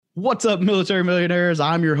What's up, military millionaires?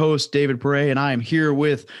 I'm your host, David Perret, and I am here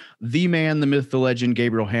with the man, the myth, the legend,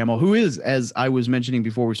 Gabriel Hamel, who is, as I was mentioning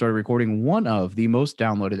before we started recording, one of the most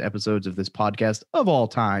downloaded episodes of this podcast of all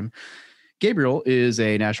time. Gabriel is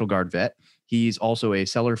a National Guard vet. He's also a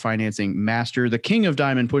seller financing master, the king of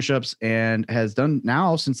diamond push-ups, and has done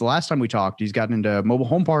now since the last time we talked. He's gotten into mobile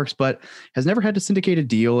home parks, but has never had to syndicate a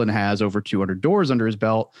deal and has over 200 doors under his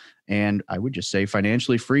belt. And I would just say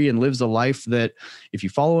financially free and lives a life that if you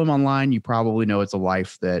follow him online, you probably know it's a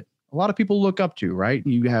life that a lot of people look up to, right?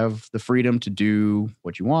 You have the freedom to do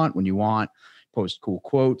what you want when you want, post cool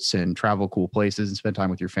quotes and travel cool places and spend time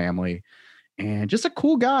with your family. And just a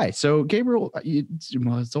cool guy. So Gabriel,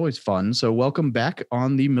 it's always fun. So welcome back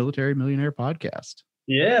on the Military Millionaire Podcast.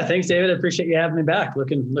 Yeah, thanks, David. I appreciate you having me back.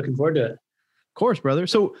 Looking forward to it. Of course, brother.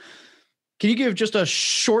 So can you give just a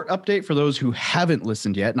short update for those who haven't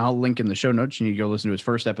listened yet? And I'll link in the show notes. You need to go listen to his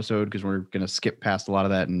first episode because we're going to skip past a lot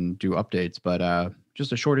of that and do updates. But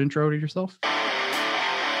just a short intro to yourself.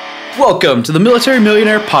 Welcome to the Military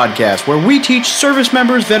Millionaire Podcast, where we teach service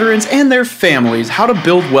members, veterans, and their families how to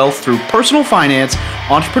build wealth through personal finance,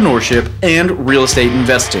 entrepreneurship, and real estate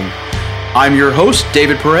investing. I'm your host,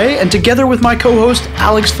 David Perret, and together with my co-host,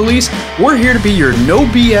 Alex Felice, we're here to be your no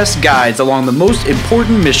BS guides along the most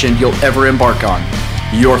important mission you'll ever embark on,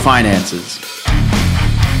 your finances.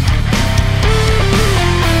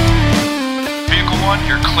 Vehicle 1,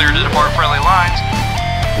 you're clear to depart friendly lines.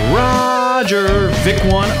 Roger. Vic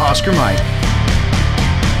 1, Oscar Mike.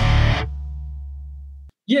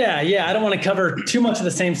 Yeah. I don't want to cover too much of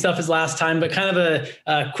the same stuff as last time, but kind of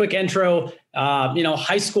a quick intro.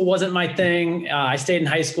 High school wasn't my thing. I stayed in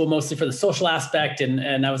high school mostly for the social aspect,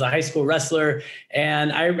 and I was a high school wrestler.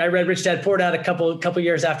 And I read Rich Dad Poor Dad a couple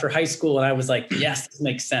years after high school, and I was like, yes, this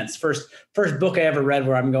makes sense. First book I ever read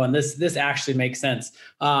where I'm going, this actually makes sense.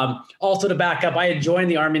 Also, to back up, I had joined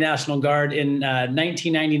the Army National Guard in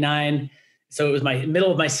 1999. So it was my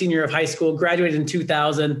middle of my senior year of high school, graduated in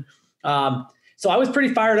 2000. So I was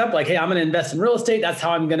pretty fired up, like, hey, I'm going to invest in real estate. That's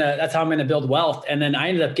how I'm going to build wealth. And then I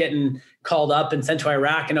ended up getting called up and sent to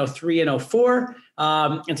Iraq in 2003 and 2004.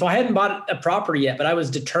 And so I hadn't bought a property yet, but I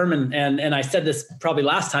was determined. And I said this probably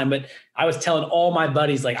last time, but I was telling all my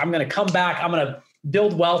buddies, like, I'm going to come back. I'm going to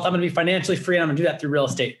build wealth. I'm going to be financially free. And I'm going to do that through real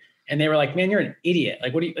estate. And they were like, man, you're an idiot.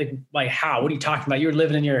 Like, what do you like how? What are you talking about? You're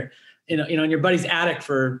living in your in your buddy's attic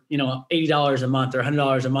for, $80 a month or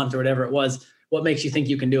 $100 a month or whatever it was. What makes you think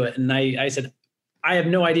you can do it? And I said, I have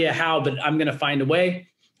no idea how, but I'm going to find a way.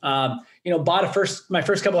 Bought my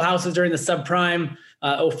first couple of houses during the subprime,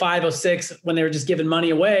 05, 06, when they were just giving money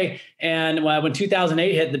away. And when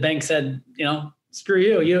 2008 hit, the bank said, screw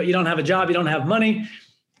you. You don't have a job. You don't have money.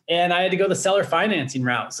 And I had to go the seller financing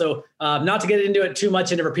route. So not to get into it too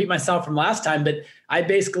much and to repeat myself from last time, but I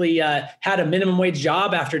basically had a minimum wage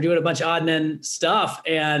job after doing a bunch of odd men stuff.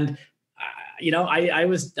 And, I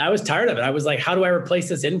was tired of it. I was like, how do I replace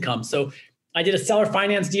this income? So I did a seller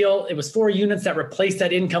finance deal. It was 4 units that replaced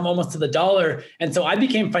that income almost to the dollar. And so I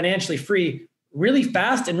became financially free really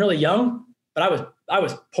fast and really young, but I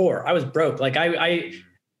was poor. I was broke. Like I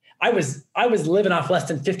was living off less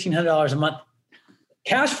than $1,500 a month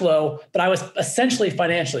cash flow, but I was essentially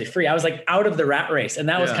financially free. I was like out of the rat race. And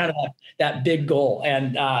that was kind of that big goal.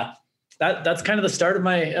 And that's kind of the start of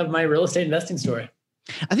my real estate investing story.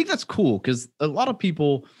 I think that's cool because a lot of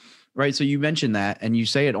people, right? So you mentioned that and you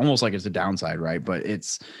say it almost like it's a downside, right? But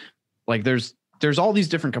it's like there's all these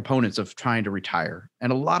different components of trying to retire.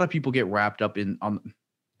 And a lot of people get wrapped up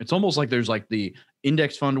it's almost like there's like the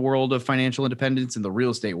index fund world of financial independence and the real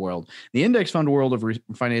estate world. The index fund world of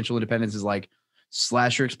financial independence is like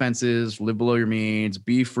slash your expenses, live below your means,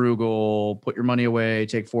 be frugal, put your money away,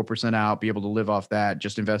 take 4% out, be able to live off that,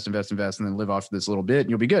 just invest, and then live off this little bit and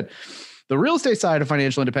you'll be good. The real estate side of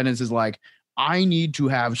financial independence is like, I need to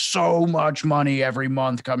have so much money every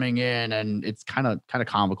month coming in. And it's kind of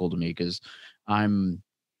comical to me because I'm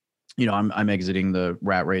exiting the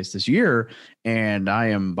rat race this year and I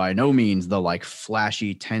am by no means the like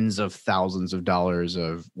flashy tens of thousands of dollars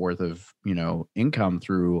worth of, income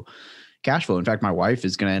through cash flow. In fact, my wife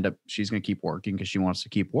is going to she's going to keep working because she wants to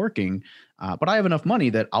keep working. But I have enough money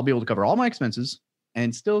that I'll be able to cover all my expenses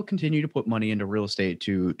and still continue to put money into real estate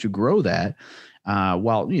to grow that.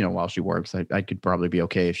 While she works, I could probably be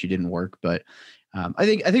okay if she didn't work, but I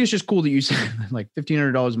think it's just cool that you said like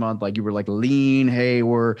 $1,500 a month, like you were like lean. Hey,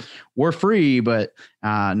 we're free, but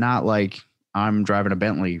not like I'm driving a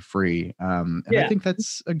Bentley free. And I think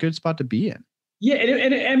that's a good spot to be in. Yeah,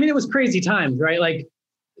 and I mean it was crazy times, right? Like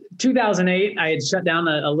 2008, I had shut down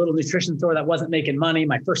a little nutrition store that wasn't making money.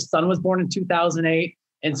 My first son was born in 2008.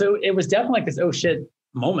 And so it was definitely like this, oh shit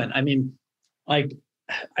moment. I mean, like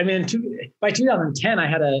I mean, by 2010, I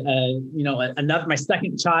had another, my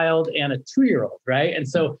second child and a 2-year-old, right? And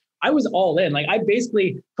so I was all in. Like I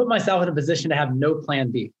basically put myself in a position to have no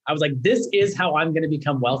plan B. I was like, this is how I'm going to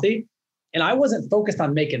become wealthy. And I wasn't focused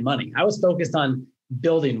on making money. I was focused on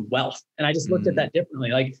building wealth. And I just looked at that differently.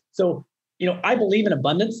 Like, so, I believe in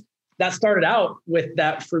abundance. That started out with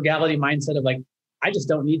that frugality mindset of like, I just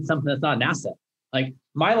don't need something that's not an asset. Like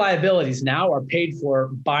my liabilities now are paid for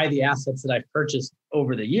by the assets that I've purchased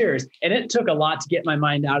over the years. And it took a lot to get my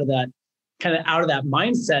mind out of that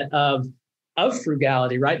mindset of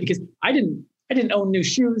frugality, right? Because I didn't own new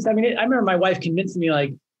shoes. I mean, I remember my wife convinced me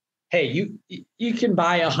like, hey, you can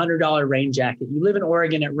buy $100 rain jacket. You live in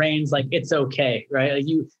Oregon, it rains, like it's okay, right? Like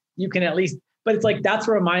you can at least, but it's like, that's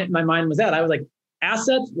where my mind was at. I was like,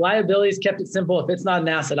 assets, liabilities, kept it simple. If it's not an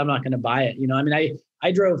asset, I'm not going to buy it. I mean,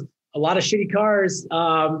 I drove a lot of shitty cars,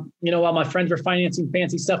 while my friends were financing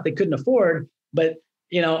fancy stuff they couldn't afford. But,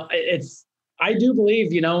 I do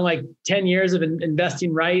believe, like 10 years of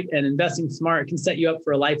investing right and investing smart can set you up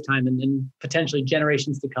for a lifetime and potentially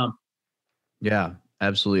generations to come. Yeah,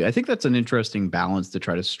 absolutely. I think that's an interesting balance to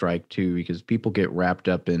try to strike too, because people get wrapped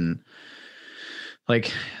up in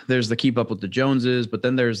like, there's the keep up with the Joneses, but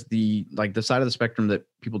then there's the side of the spectrum that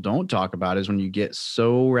people don't talk about is when you get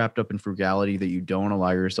so wrapped up in frugality that you don't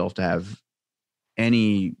allow yourself to have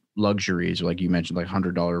any luxuries, like you mentioned, like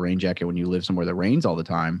 $100 rain jacket when you live somewhere that rains all the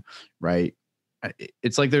time, right?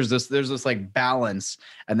 It's like there's this like balance,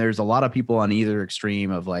 and there's a lot of people on either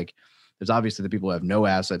extreme of like, there's obviously the people who have no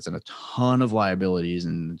assets and a ton of liabilities,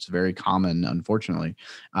 and it's very common, unfortunately.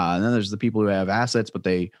 And then there's the people who have assets, but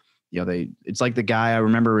it's like the guy I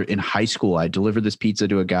remember in high school, I delivered this pizza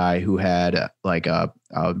to a guy who had like a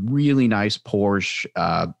really nice Porsche,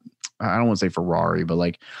 I don't want to say Ferrari, but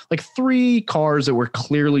like 3 cars that were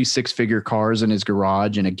clearly 6-figure cars in his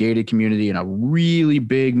garage in a gated community in a really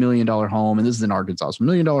big $1 million home. And this is in Arkansas. So $1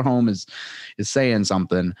 million home is saying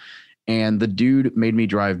something. And the dude made me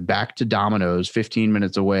drive back to Domino's 15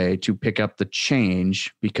 minutes away to pick up the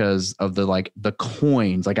change because of the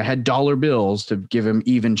coins. Like I had dollar bills to give him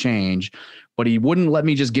even change, but he wouldn't let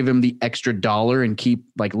me just give him the extra dollar and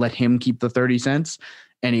let him keep the 30 cents.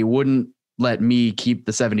 And he wouldn't let me keep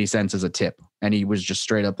the 70 cents as a tip. And he was just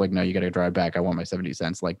straight up like, no, you got to drive back. I want my 70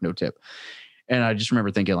 cents, like no tip. And I just remember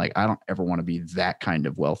thinking like, I don't ever want to be that kind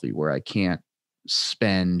of wealthy where I can't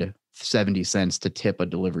spend 70 cents to tip a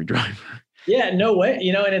delivery driver. Yeah, no way.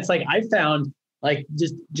 And it's like, I found like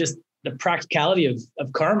just the practicality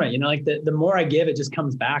of karma, like the more I give, it just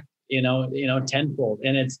comes back, tenfold.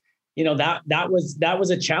 And it's, that was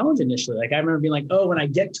a challenge initially. Like I remember being like, oh, when I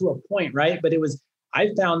get to a point, right. But I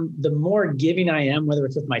found the more giving I am, whether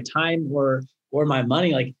it's with my time or my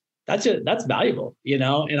money, like that's valuable,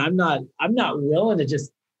 and I'm not willing to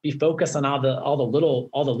just be focused on all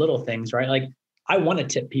the little things, right? Like I want to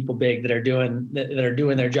tip people big that are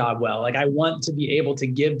doing their job well. Like I want to be able to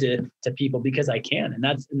give to people because I can. And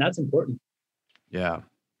that's important. Yeah.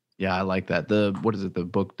 Yeah. I like that. The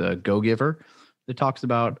book, The Go Giver, that talks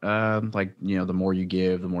about the more you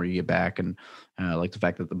give, the more you get back. And like the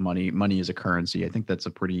fact that the money is a currency. I think that's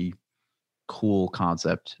a pretty cool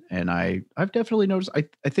concept. And I've definitely noticed,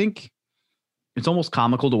 I think it's almost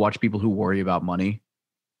comical to watch people who worry about money,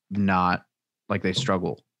 not like they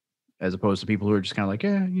struggle, as opposed to people who are just kind of like,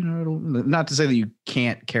 yeah, not to say that you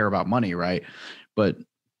can't care about money, right? But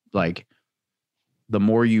like the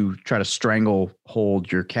more you try to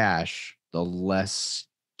hold your cash, the less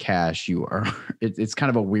cash you are. It's kind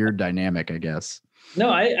of a weird dynamic, I guess. No,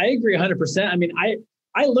 I agree 100%. I mean,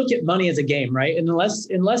 I look at money as a game, right? And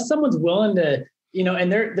unless someone's willing to,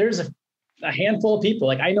 and there's a handful of people,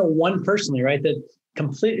 like I know one personally, right, that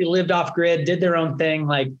completely lived off grid, did their own thing.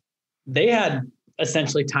 Like they had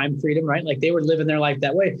essentially time freedom, right? Like they were living their life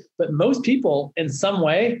that way. But most people in some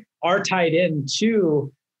way are tied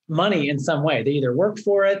into money in some way. They either work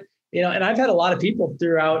for it, and I've had a lot of people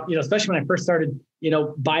throughout, especially when I first started,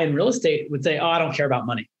 buying real estate, would say, oh, I don't care about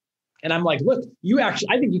money. And I'm like, look,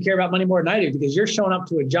 I think you care about money more than I do, because you're showing up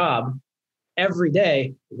to a job every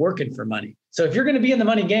day working for money. So if you're going to be in the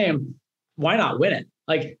money game, why not win it?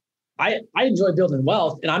 Like I enjoy building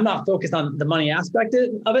wealth, and I'm not focused on the money aspect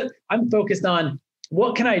of it. I'm focused on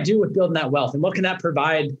what can I do with building that wealth, and what can that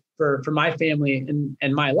provide for my family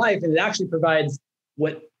and my life. And it actually provides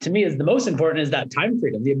what to me is the most important, is that time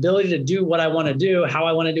freedom, the ability to do what I want to do, how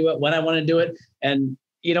I want to do it, when I want to do it. And,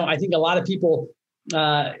 I think a lot of people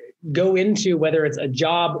go into, whether it's a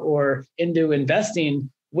job or into investing,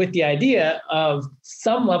 with the idea of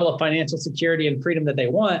some level of financial security and freedom that they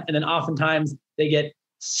want. And then oftentimes they get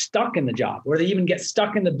stuck in the job, or they even get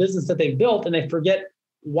stuck in the business that they've built, and they forget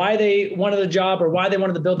why they wanted a job or why they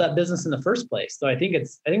wanted to build that business in the first place. So I think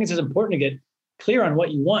it's just important to get clear on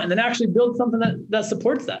what you want and then actually build something that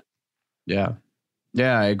supports that. Yeah.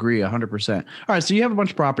 Yeah, I agree 100%. All right. So you have a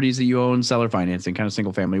bunch of properties that you own, seller financing, kind of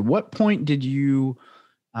single family. What point did you,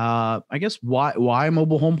 I guess, why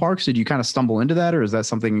mobile home parks? Did you kind of stumble into that, or is that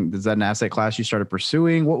an asset class you started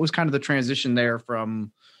pursuing? What was kind of the transition there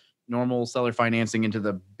from normal seller financing into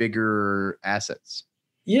the bigger assets?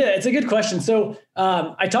 Yeah, it's a good question. So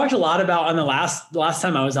I talked a lot about on the last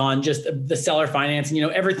time I was on just the seller financing.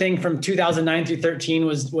 Everything from 2009 through 13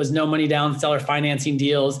 was no money down seller financing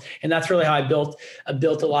deals, and that's really how I built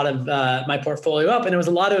a lot of my portfolio up. And it was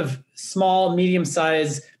a lot of small, medium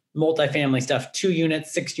size multifamily stuff: 2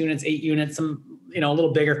 units, 6 units, 8 units, some a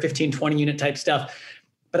little bigger, 15, 20 unit type stuff.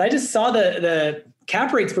 But I just saw the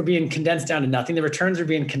cap rates were being condensed down to nothing. The returns were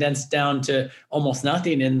being condensed down to almost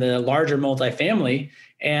nothing in the larger multifamily.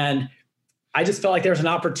 And I just felt like there was an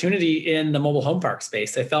opportunity in the mobile home park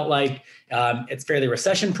space. I felt like it's fairly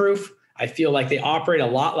recession proof. I feel like they operate a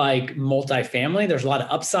lot like multifamily. There's a lot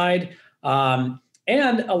of upside.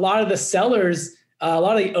 And a lot of the sellers, a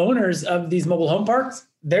lot of the owners of these mobile home parks,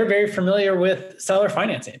 they're very familiar with seller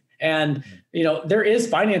financing. And, there is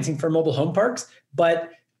financing for mobile home parks,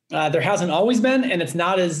 but there hasn't always been, and it's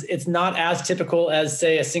not as typical as,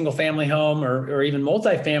 say, a single family home or even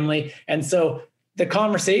multifamily. And so the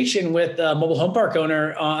conversation with a mobile home park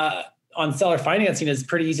owner on seller financing is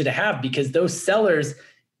pretty easy to have, because those sellers,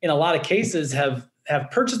 in a lot of cases, have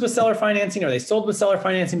purchased with seller financing or they sold with seller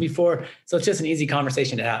financing before. So it's just an easy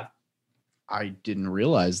conversation to have. I didn't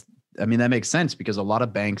realize. I mean, that makes sense, because a lot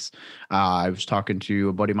of banks, I was talking to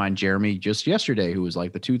a buddy of mine, Jeremy, just yesterday, who was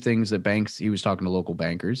like, the two things that banks, he was talking to local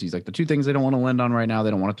bankers. He's like, the two things they don't want to lend on right now,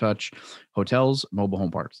 they don't want to touch: hotels, mobile home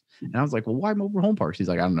parks. And I was like, well, why mobile home parks? He's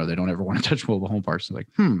like, I don't know. They don't ever want to touch mobile home parks. I'm like,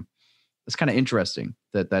 that's kind of interesting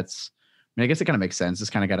I guess it kind of makes sense. It's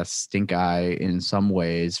kind of got a stink eye in some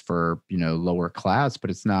ways for, lower class, but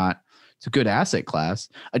it's a good asset class.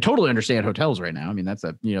 I totally understand hotels right now. I mean, that's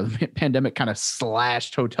the pandemic kind of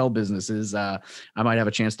slashed hotel businesses. I might have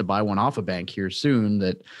a chance to buy one off a bank here soon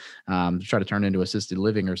that try to turn into assisted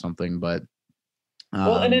living or something. But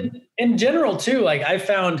well, and in general too, like I've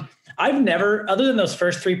never, other than those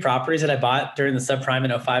first 3 properties that I bought during the subprime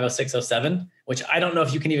in 05, 06, 07, which I don't know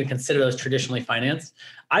if you can even consider those traditionally financed.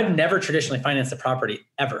 I've never traditionally financed a property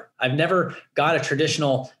ever. I've never got a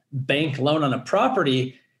traditional bank loan on a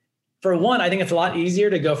property. For one, I think it's a lot easier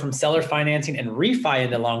to go from seller financing and refi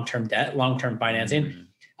into long-term debt, long-term financing.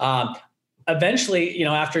 Eventually,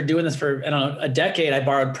 after doing this for a decade, I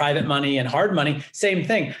borrowed private money and hard money. Same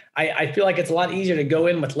thing. I feel like it's a lot easier to go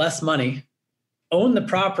in with less money, own the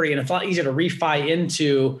property, and it's a lot easier to refi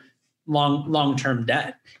into long-term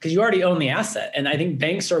debt because you already own the asset. And I think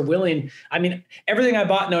banks are willing. I mean, everything I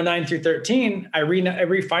bought in 09 through 13, I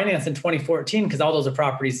refinanced in 2014 because all those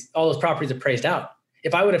properties appraised out.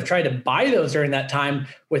 If I would have tried to buy those during that time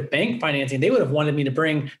with bank financing, they would have wanted me to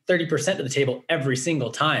bring 30% to the table every single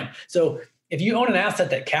time. So if you own an asset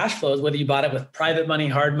that cash flows, whether you bought it with private money,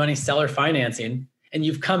 hard money, seller financing, and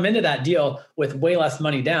you've come into that deal with way less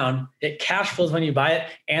money down, it cash flows when you buy it,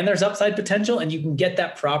 and there's upside potential, and you can get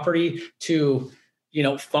that property to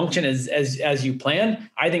function as you plan.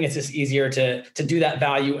 I think it's just easier to do that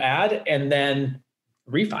value add and then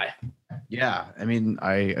refi. Yeah, I mean,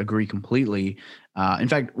 I agree completely. In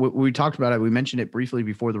fact, we talked about it. We mentioned it briefly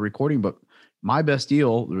before the recording, but my best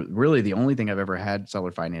deal, really the only thing I've ever had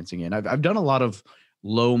seller financing in. I've done a lot of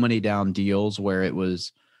low money down deals where it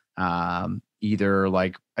was either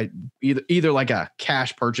like a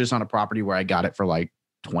cash purchase on a property where I got it for like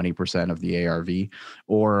 20% of the ARV,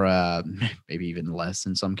 or maybe even less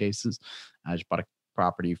in some cases. I just bought a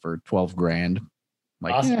property for $12,000.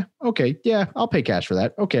 Like, awesome. Yeah, okay. Yeah, I'll pay cash for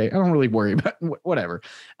that. Okay. I don't really worry about whatever.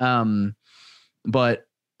 But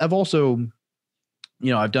I've also,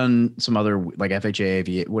 I've done some other like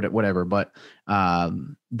FHA, whatever. But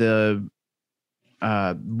the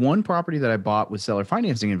one property that I bought with seller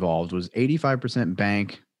financing involved was 85%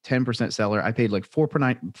 bank, 10% seller. I paid like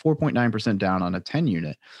 4.9% down on a 10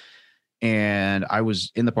 unit. And I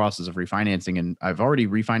was in the process of refinancing, and I've already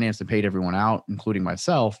refinanced and paid everyone out, including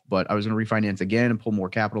myself, but I was going to refinance again and pull more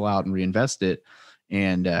capital out and reinvest it.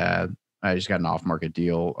 And I just got an off-market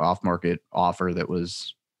offer that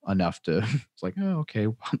was enough to, it's like, oh, okay,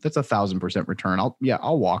 that's 1,000% return.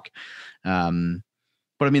 I'll walk. But I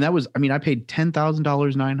mean, I paid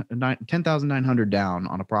 $10,900 down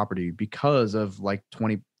on a property because of like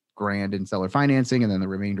 $20,000 in seller financing and then the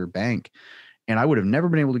remainder bank. And I would have never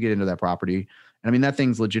been able to get into that property. And I mean, that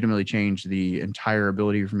thing's legitimately changed the entire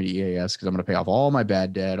ability for me to EAS because I'm going to pay off all my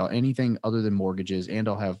bad debt, anything other than mortgages, and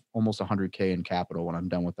I'll have almost 100K in capital when I'm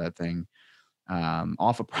done with that thing,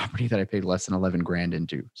 off a property that I paid less than 11 grand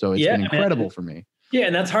into. So it's been incredible for me. Yeah,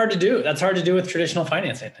 and that's hard to do. That's hard to do with traditional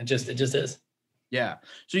financing. It just is. Yeah.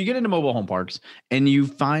 So you get into mobile home parks and you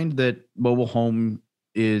find that mobile home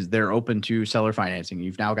they're open to seller financing.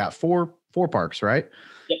 You've now got four parks, right?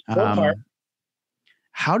 Yeah, 4 parks.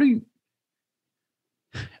 How do you,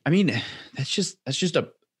 I mean, it's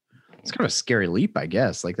kind of a scary leap, I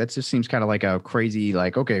guess. Like that just seems kind of like a crazy,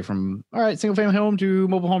 like, okay, from all right, single family home to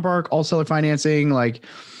mobile home park, all seller financing. Like,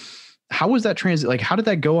 how was that transit? Like, how did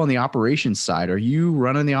that go on the operations side? Are you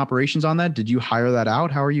running the operations on that? Did you hire that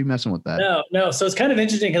out? How are you messing with that? No. So it's kind of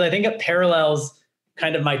interesting because I think it parallels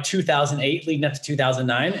kind of my 2008 leading up to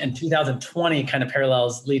 2009, and 2020 kind of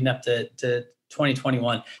parallels leading up to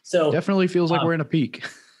 2021. So definitely feels like we're in a peak.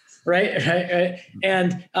 Right.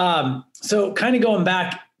 And so kind of going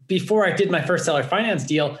back, before I did my first seller finance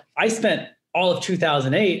deal, I spent all of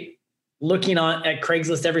 2008 looking at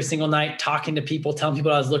Craigslist every single night, talking to people, telling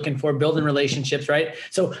people what I was looking for, building relationships, right?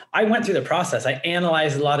 So I went through the process. I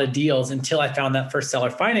analyzed a lot of deals until I found that first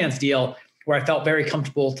seller finance deal where I felt very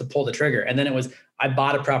comfortable to pull the trigger. And then I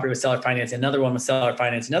bought a property with seller financing, another one with seller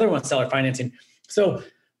financing, another one with seller financing. So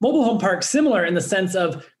mobile home park, similar in the sense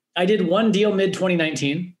of I did one deal mid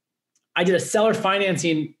 2019. I did a seller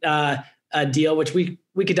financing deal, which we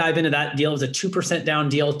could dive into that deal. It was a 2% down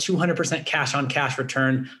deal, 200% cash on cash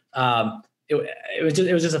return. It was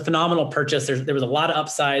just a phenomenal purchase. There was a lot of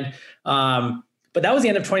upside. But that was the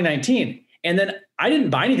end of 2019. And then I didn't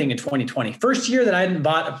buy anything in 2020. First year that I hadn't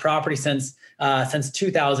bought a property since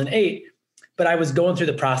 2008. But I was going through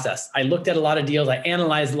the process. I looked at a lot of deals. I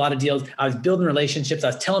analyzed a lot of deals. I was building relationships. I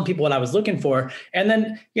was telling people what I was looking for. And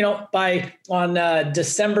then, on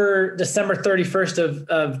December 31st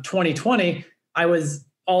of 2020, I was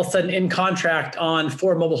all of a sudden in contract on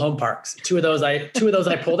 4 mobile home parks. Two of those I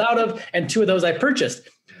pulled out of, and 2 of those I purchased.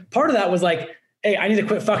 Part of that was like, hey, I need to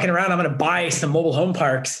quit fucking around. I'm going to buy some mobile home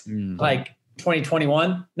parks like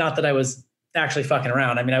 2021. Not that I was actually fucking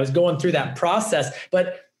around. I mean, I was going through that process,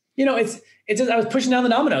 but it's just, I was pushing down the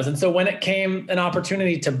dominoes. And so when it came an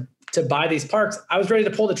opportunity to buy these parks, I was ready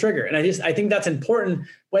to pull the trigger. And I think that's important,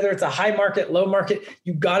 whether it's a high market, low market,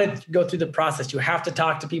 you got to go through the process. You have to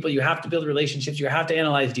talk to people. You have to build relationships. You have to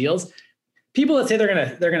analyze deals. People that say they're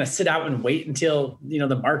going to sit out and wait until,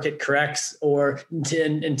 the market corrects or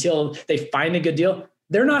until they find a good deal,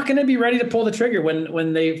 they're not going to be ready to pull the trigger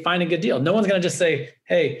when they find a good deal. No one's going to just say,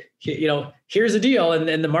 hey, here's a deal.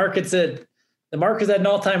 And the market's at an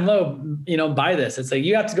all-time low, buy this. It's like,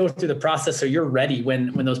 you have to go through the process so you're ready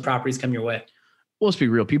when those properties come your way. Well, let's be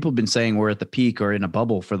real. People have been saying we're at the peak or in a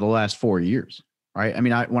bubble for the last 4 years, right? I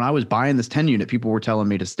mean, when I was buying this 10 unit, people were telling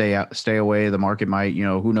me to stay away. The market might,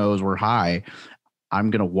 who knows, we're high.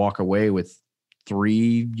 I'm going to walk away with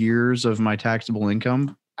 3 years of my taxable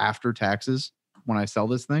income after taxes when I sell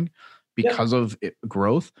this thing because of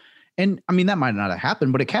growth. And I mean, that might not have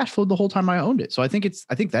happened, but it cash flowed the whole time I owned it. So I think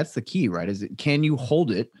that's the key, right? Can you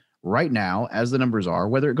hold it right now as the numbers are,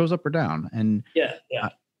 whether it goes up or down? And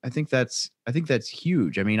I think that's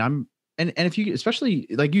huge. I mean, and if you, especially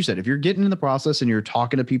like you said, if you're getting in the process and you're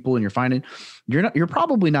talking to people and you're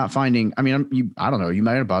probably not finding, I mean, I don't know, you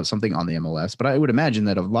might have bought something on the MLS, but I would imagine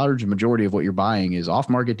that a large majority of what you're buying is off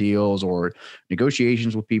market deals or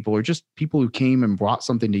negotiations with people or just people who came and brought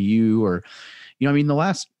something to you or, I mean, the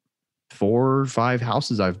last 4 or 5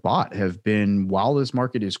 houses I've bought have been, while this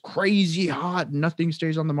market is crazy hot, nothing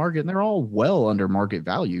stays on the market, and they're all well under market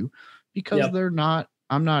value because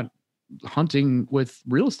I'm not hunting with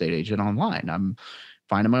real estate agent online. I'm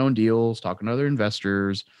finding my own deals, talking to other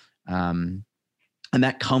investors. And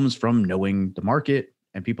that comes from knowing the market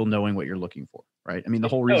and people knowing what you're looking for, right? I mean, the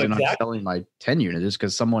whole reason I'm selling my 10 unit is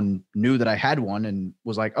because someone knew that I had one and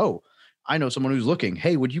was like, oh, I know someone who's looking.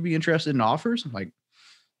 Hey, would you be interested in offers? I'm like,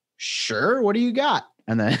 sure. What do you got?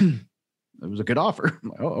 And then it was a good offer. I'm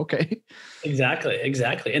like, oh, okay. Exactly.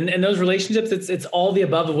 And those relationships, it's all the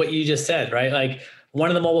above of what you just said, right? Like one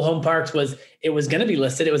of the mobile home parks it was going to be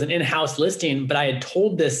listed. It was an in-house listing, but I had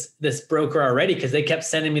told this broker already because they kept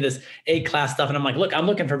sending me this A-class stuff. And I'm like, look, I'm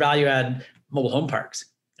looking for value add mobile home parks.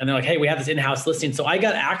 And they're like, hey, we have this in-house listing. So I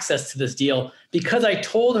got access to this deal because I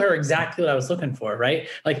told her exactly what I was looking for, right?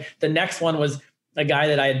 Like the next one was a guy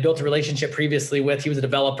that I had built a relationship previously with. He was a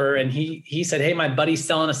developer and he said, hey, my buddy's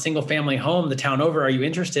selling a single family home the town over. Are you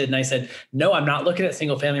interested? And I said, no, I'm not looking at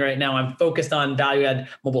single family right now. I'm focused on value add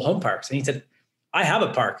mobile home parks. And he said, I have a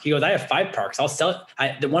park. He goes, I have 5 parks. I'll sell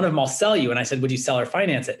it. One of them I'll sell you. And I said, would you sell or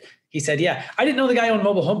finance it? He said, yeah. I didn't know the guy owned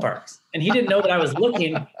mobile home parks. And he didn't know that I was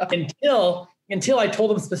looking until I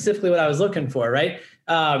told him specifically what I was looking for, right?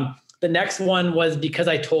 The next one was because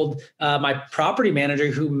I told my property manager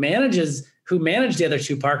who managed the other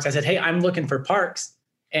 2 parks. I said, hey, I'm looking for parks.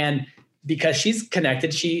 And because she's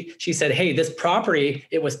connected, she said, hey, this property,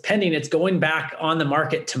 it was pending. It's going back on the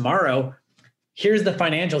market tomorrow. Here's the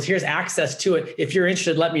financials. Here's access to it. If you're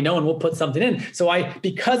interested, let me know and we'll put something in. So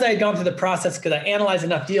because I had gone through the process, because I analyzed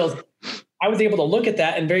enough deals, I was able to look at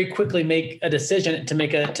that and very quickly make a decision to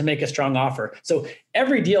make a strong offer. So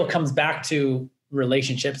every deal comes back to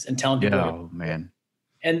relationships and telling people. Oh man.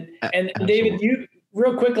 And David, you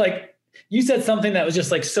real quick, like you said something that was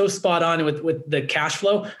just like so spot on with the cash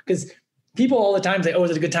flow, because people all the time say, oh,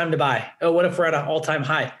 is it a good time to buy? Oh, what if we're at an all-time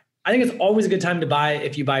high? I think it's always a good time to buy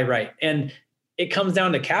if you buy right. And it comes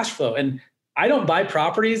down to cash flow. And I don't buy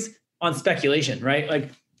properties on speculation, right? Like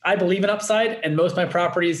I believe in upside, and most of my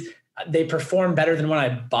properties, they perform better than when I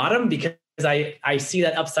bought them because I see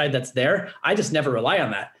that upside that's there. I just never rely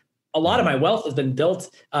on that. A lot of my wealth has been built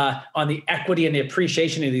on the equity and the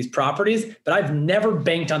appreciation of these properties, but I've never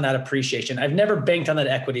banked on that appreciation. I've never banked on that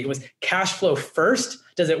equity. It was cash flow first.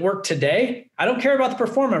 Does it work today? I don't care about the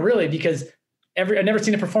performer really, because I've never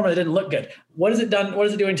seen a performer that didn't look good. What has it done? What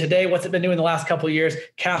is it doing today? What's it been doing the last couple of years?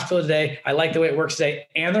 Cash flow today. I like the way it works today.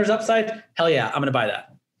 And there's upside. Hell yeah, I'm going to buy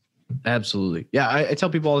that. Absolutely. Yeah. I tell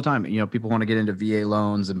people all the time, people want to get into VA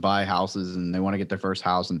loans and buy houses and they want to get their first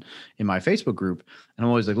house. And in my Facebook group, and I'm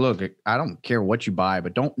always like, look, I don't care what you buy,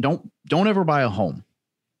 but don't ever buy a home.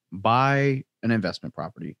 Buy an investment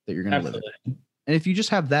property that you're going to live in. And if you just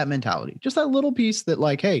have that mentality, just that little piece that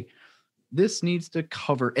like, hey, this needs to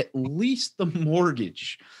cover at least the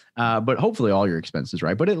mortgage, but hopefully all your expenses,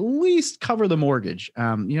 right? But at least cover the mortgage.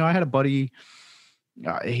 I had a buddy,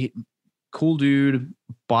 cool dude,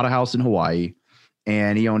 bought a house in Hawaii,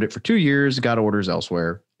 and he owned it for 2 years, got orders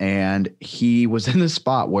elsewhere. And he was in this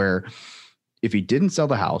spot where if he didn't sell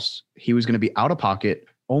the house, he was going to be out of pocket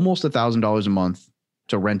almost $1,000 a month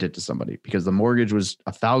to rent it to somebody because the mortgage was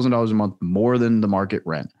 $1,000 a month more than the market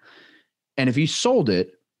rent. And if he sold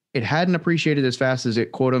it, it hadn't appreciated as fast as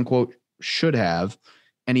it quote unquote should have.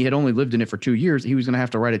 And he had only lived in it for 2 years. He was going to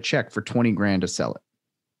have to write a check for 20 grand to sell it.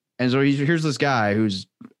 And so here's this guy who's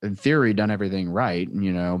in theory done everything right,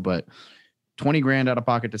 but 20 grand out of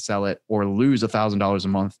pocket to sell it or lose $1,000 a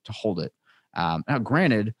month to hold it. Now,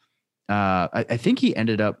 granted, I think he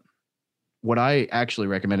ended up, what I actually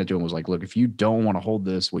recommended to him was like, look, if you don't want to hold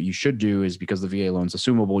this, what you should do is because the VA loan's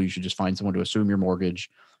assumable, you should just find someone to assume your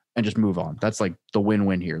mortgage and just move on. That's like the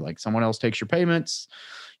win-win here. Like someone else takes your payments,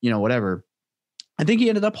 whatever. I think he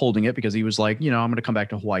ended up holding it because he was like, I'm going to come back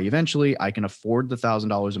to Hawaii eventually. I can afford the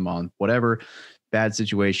 $1,000 a month, whatever. Bad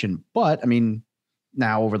situation. But I mean,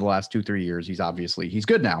 now over the last 2-3 years, he's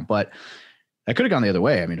good now, but that could have gone the other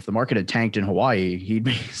way. I mean, if the market had tanked in Hawaii, he'd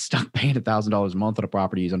be stuck paying $1,000 a month on a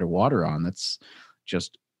property he's underwater on. That's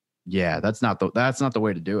just, that's not the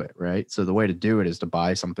way to do it. Right. So the way to do it is to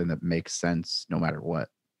buy something that makes sense no matter what.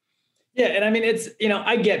 Yeah. And I mean, it's,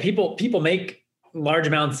 I get people make large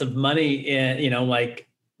amounts of money in, like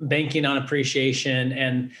banking on appreciation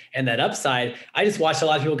and that upside. I just watched a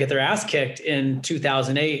lot of people get their ass kicked in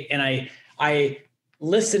 2008. And I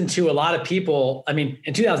listened to a lot of people. I mean,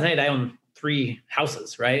 in 2008, I owned 3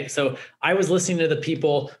 houses, right? So I was listening to the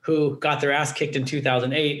people who got their ass kicked in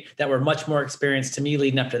 2008 that were much more experienced to me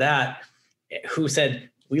leading up to that, who said,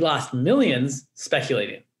 we lost millions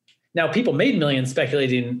speculating. Now people made millions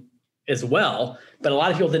speculating as well, but a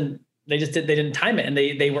lot of people they didn't time it. And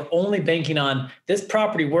they were only banking on this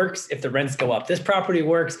property works if the rents go up. This property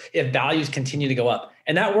works if values continue to go up.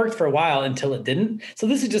 And that worked for a while until it didn't. So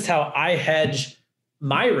this is just how I hedge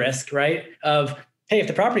my risk, right? Of, hey, if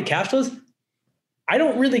the property cash flows, I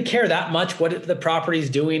don't really care that much what the property is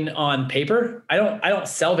doing on paper. I don't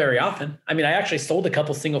sell very often. I mean, I actually sold a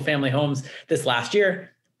couple single family homes this last year.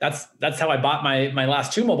 That's how I bought my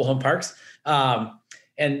last 2 mobile home parks.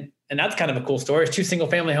 And that's kind of a cool story. It's 2 single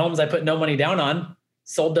family homes I put no money down on,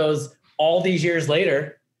 sold those all these years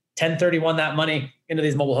later, 1031 that money into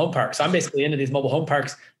these mobile home parks. So I'm basically into these mobile home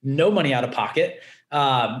parks, no money out of pocket,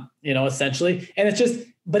 essentially. And it's just,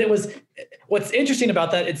 but what's interesting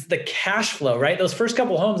about that, it's the cash flow, right? Those first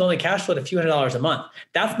couple of homes only cash flowed a few $100s a month.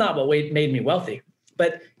 That's not what made me wealthy.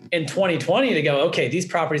 But in 2020 to go, okay, these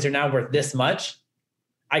properties are now worth this much.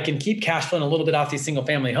 I can keep cash flowing a little bit off these single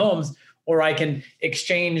family homes, or I can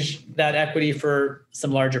exchange that equity for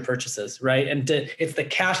some larger purchases, right? And it's the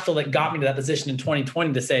cash flow that got me to that position in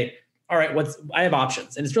 2020 to say, all right, I have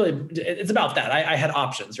options. And it's about that. I had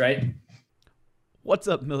options, right? What's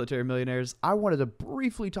up, military millionaires? I wanted to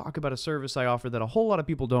briefly talk about a service I offer that a whole lot of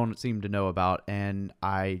people don't seem to know about, and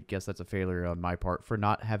I guess that's a failure on my part for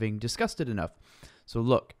not having discussed it enough. So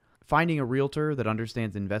look, finding a realtor that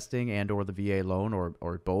understands investing and or the VA loan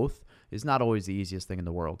or both is not always the easiest thing in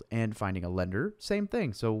the world. And finding a lender, same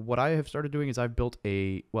thing. So what I have started doing is I've built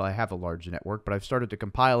I have a large network, but I've started to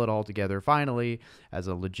compile it all together finally as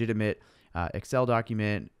a legitimate Excel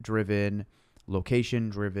document driven,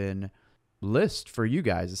 location driven list for you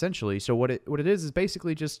guys, essentially. So what it is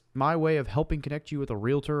basically just my way of helping connect you with a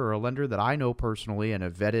realtor or a lender that I know personally and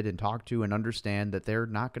have vetted and talked to and understand that they're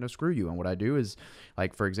not going to screw you. And what I do is,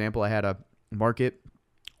 like, for example, I had a market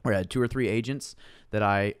where I had 2 or 3 agents that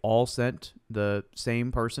I all sent the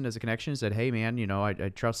same person as a connection, said, hey man, I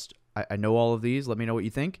trust, I know all of these, let me know what you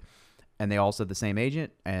think. And they all said the same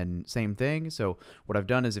agent and same thing. So what I've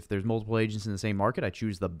done is if there's multiple agents in the same market, I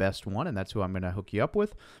choose the best one, and that's who I'm going to hook you up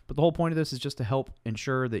with. But the whole point of this is just to help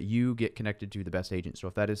ensure that you get connected to the best agent. So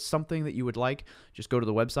if that is something that you would like, just go to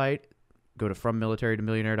the website, go to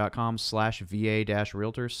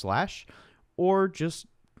FromMilitaryToMillionaire.com/VA-Realtor/ or just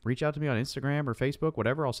reach out to me on Instagram or Facebook,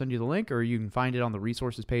 whatever. I'll send you the link, or you can find it on the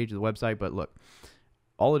resources page of the website. But look,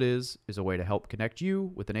 all it is a way to help connect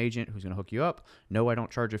you with an agent who's going to hook you up. No, I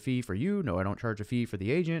don't charge a fee for you. No, I don't charge a fee for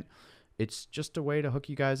the agent. It's just a way to hook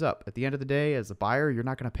you guys up. At the end of the day, as a buyer, you're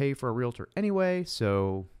not going to pay for a realtor anyway.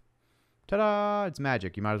 So, ta-da, it's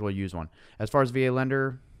magic. You might as well use one. As far as VA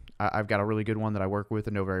lender, I've got a really good one that I work with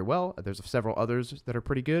and know very well. There's several others that are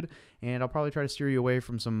pretty good, and I'll probably try to steer you away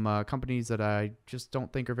from some companies that I just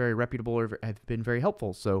don't think are very reputable or have been very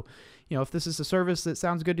helpful. So, if this is a service that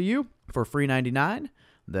sounds good to you for free $99,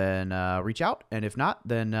 then reach out. And if not,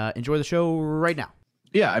 then enjoy the show right now.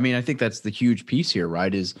 Yeah. I mean, I think that's the huge piece here,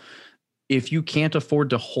 right? Is if you can't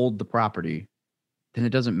afford to hold the property, then it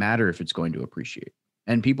doesn't matter if it's going to appreciate.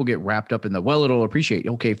 And people get wrapped up in it'll appreciate.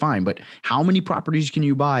 Okay, fine. But how many properties can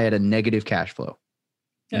you buy at a negative cash flow?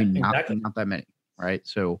 Yeah, I mean, exactly. not that many, right?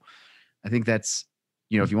 So I think that's,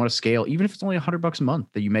 if you want to scale, even if it's only $100 a month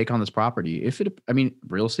that you make on this property,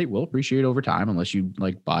 real estate will appreciate over time unless you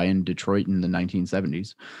like buy in Detroit in the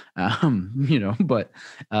 1970s, but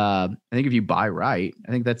I think if you buy right,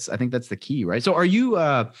 I think that's the key, right? So are you,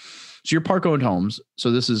 so you're park owned homes.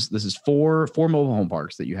 So this is four mobile home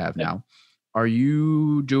parks that you have now. Are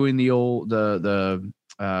you doing the old, try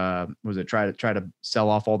to sell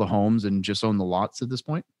off all the homes and just own the lots at this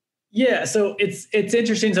point? Yeah, so it's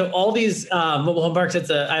interesting. So all these mobile home parks,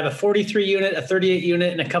 I have a 43 unit, a 38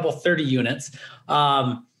 unit, and a couple 30 units.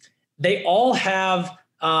 They all have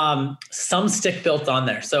some stick built on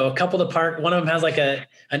there. So a couple of the park, one of them has like an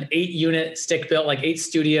 8 unit stick built, like 8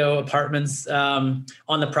 studio apartments on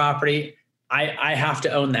the property. I have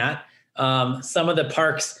to own that. Some of the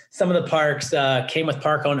parks came with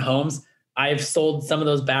park owned homes. I've sold some of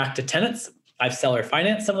those back to tenants. I've seller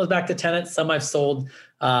financed some of those back to tenants. Some I've sold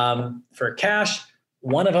for cash.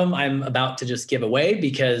 One of them I'm about to just give away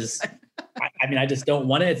because I just don't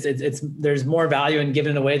want it. It's there's more value in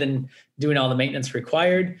giving it away than doing all the maintenance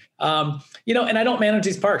required. And I don't manage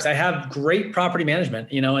these parks. I have great property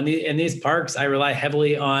management, in these parks, I rely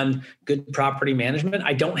heavily on good property management.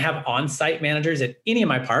 I don't have on-site managers at any of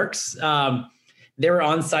my parks. There were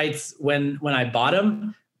on-sites when I bought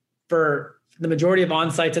them. For the majority of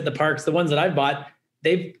on-sites at the parks, the ones that I've bought,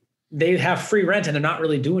 they have free rent and they're not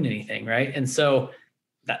really doing anything. Right. And so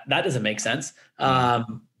that doesn't make sense. Yeah.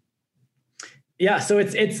 So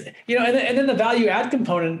it's, and then the value add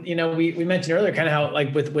component, we mentioned earlier kind of how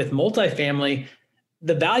like with multifamily,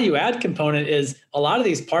 the value add component is a lot of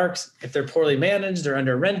these parks, if they're poorly managed or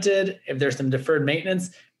under rented, if there's some deferred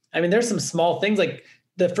maintenance, there's some small things like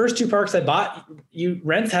the first 2 parks I bought,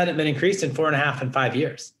 rents hadn't been increased in 4.5 and 5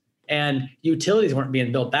 years. And utilities weren't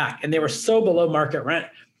being built back, and they were so below market rent.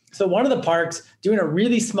 So one of the parks doing a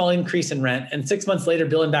really small increase in rent and 6 months later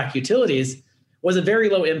billing back utilities was a very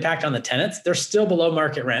low impact on the tenants. They're still below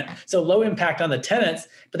market rent. So low impact on the tenants,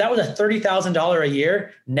 but that was a $30,000 a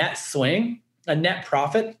year net swing, a net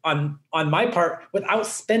profit on my part without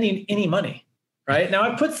spending any money, right? Now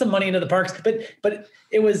I put some money into the parks, but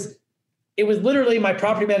it was literally my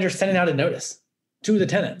property manager sending out a notice to the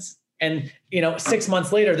tenants. And, 6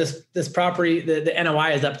 months later, this property, the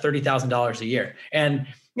NOI is up $30,000 a year. And,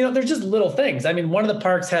 there's just little things. One of the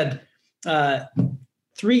parks had 3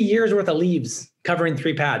 years worth of leaves covering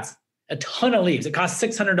 3 pads, a ton of leaves. It cost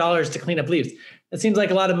 $600 to clean up leaves. It seems like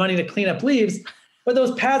a lot of money to clean up leaves, but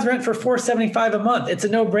those pads rent for $475 a month. It's a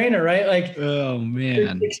no brainer, right? Like, oh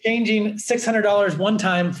man, exchanging $600 one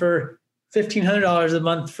time for $1,500 a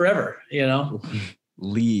month forever,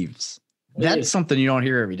 Leaves. That's something you don't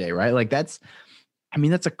hear every day, right? Like that's I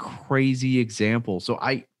mean, that's a crazy example. So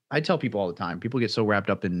I tell people all the time, people get so wrapped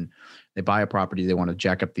up in, they buy a property, they want to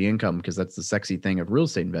jack up the income because that's the sexy thing of real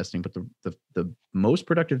estate investing. But the most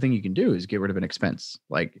productive thing you can do is get rid of an expense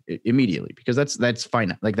like immediately, because that's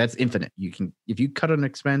finite. Like that's infinite. You can, if you cut an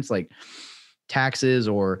expense like taxes,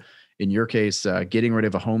 or in your case, getting rid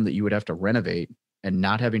of a home that you would have to renovate and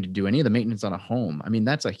not having to do any of the maintenance on a home. I mean,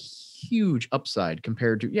 that's a huge upside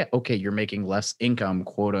compared to, yeah, okay, you're making less income,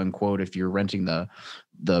 quote unquote, if you're renting the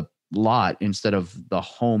lot instead of the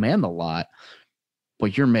home and the lot,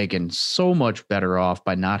 but you're making so much better off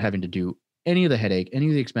by not having to do any of the headache, any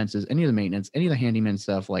of the expenses, any of the maintenance, any of the handyman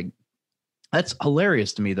stuff. Like, that's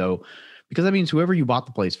hilarious to me though, because that means whoever you bought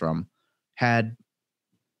the place from had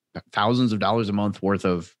thousands of dollars a month worth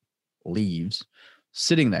of leaves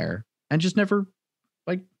sitting there and just never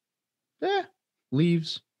like,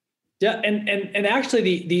 leaves. Yeah, and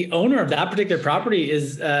actually, the owner of that particular property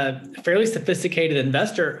is a fairly sophisticated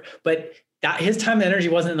investor, but that his time and energy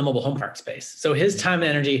wasn't in the mobile home park space. So his time and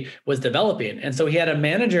energy was developing, and so he had a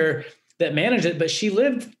manager that managed it, but she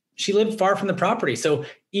lived far from the property. So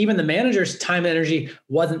even the manager's time and energy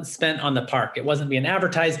wasn't spent on the park. It wasn't being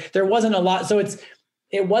advertised. There wasn't a lot. So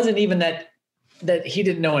it wasn't even that he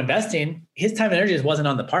didn't know investing. His time and energy just wasn't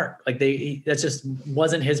on the park. Like that just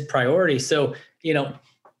wasn't his priority. So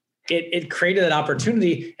it created that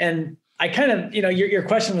opportunity. And I kind of, your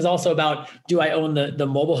question was also about, do I own the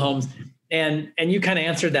mobile homes? And you kind of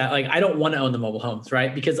answered that. Like, I don't want to own the mobile homes,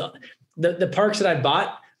 right? Because the parks that I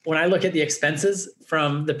bought, when I look at the expenses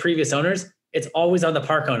from the previous owners, it's always on the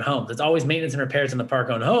park owned homes. It's always maintenance and repairs on the park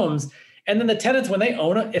owned homes. And then the tenants, when they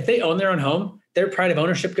own it, if they own their own home, their pride of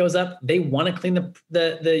ownership goes up. They want to clean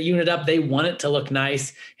the unit up. They want it to look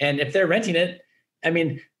nice. And if they're renting it, I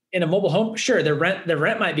mean, in a mobile home, sure, the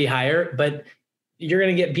rent might be higher, but you're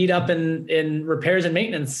going to get beat up in repairs and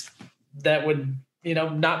maintenance that would,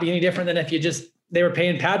 not be any different than if they were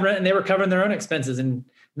paying pad rent and they were covering their own expenses and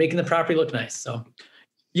making the property look nice. So,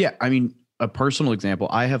 yeah, I mean, a personal example,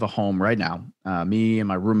 I have a home right now. Me and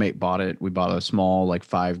my roommate bought it. We bought a small, like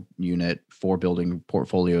 5-unit, 4-building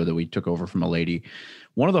portfolio that we took over from a lady.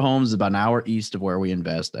 One of the homes is about an hour east of where we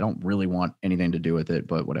invest. I don't really want anything to do with it,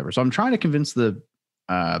 but whatever. So I'm trying to convince the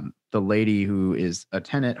lady who is a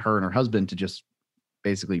tenant, her and her husband, to just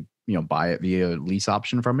basically, buy it via lease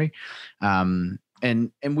option from me.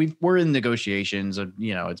 And we're in negotiations and,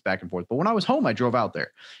 it's back and forth. But when I was home, I drove out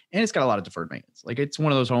there and it's got a lot of deferred maintenance. Like, it's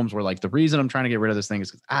one of those homes where, like, the reason I'm trying to get rid of this thing is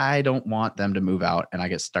because I don't want them to move out and I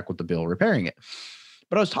get stuck with the bill repairing it.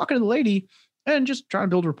 But I was talking to the lady and just trying to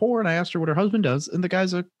build rapport. And I asked her what her husband does. And the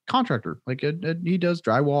guy's a contractor. Like, he does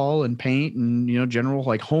drywall and paint and, general,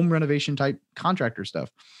 like, home renovation type contractor stuff.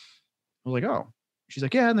 I was like, oh. She's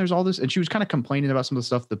like, yeah, and there's all this. And she was kind of complaining about some of the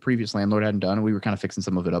stuff the previous landlord hadn't done. And we were kind of fixing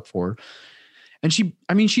some of it up for her. And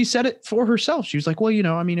she said it for herself. She was like, well,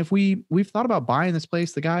 if we've thought about buying this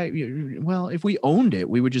place, the guy, well, if we owned it,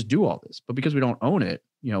 we would just do all this. But because we don't own it,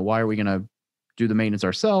 why are we going to do the maintenance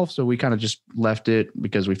ourselves? So we kind of just left it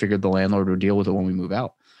because we figured the landlord would deal with it when we move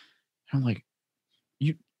out. And I'm like,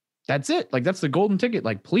 that's it. Like, that's the golden ticket.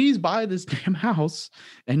 Like, please buy this damn house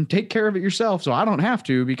and take care of it yourself. So I don't have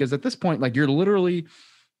to, because at this point, like, you're literally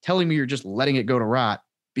telling me you're just letting it go to rot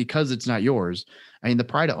because it's not yours. I mean, the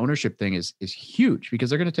pride of ownership thing is huge,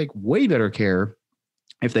 because they're going to take way better care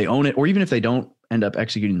if they own it, or even if they don't end up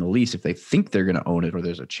executing the lease, if they think they're going to own it, or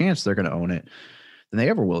there's a chance they're going to own it, than they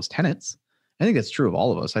ever will as tenants. I think that's true of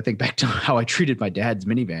all of us. I think back to how I treated my dad's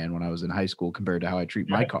minivan when I was in high school compared to how I treat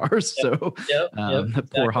my cars. Yep. So the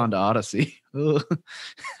poor Honda Odyssey.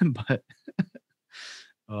 But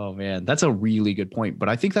oh man, that's a really good point. But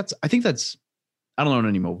I think that's I don't own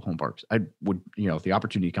any mobile home parks. I would, if the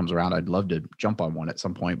opportunity comes around, I'd love to jump on one at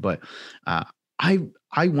some point. But when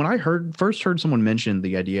I first heard someone mention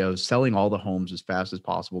the idea of selling all the homes as fast as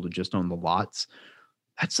possible to just own the lots,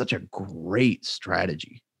 that's such a great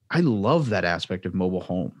strategy. I love that aspect of mobile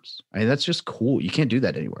homes. I mean, that's just cool. You can't do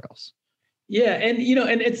that anywhere else. Yeah. And,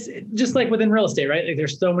 and it's just like within real estate, right? Like,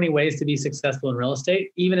 there's so many ways to be successful in real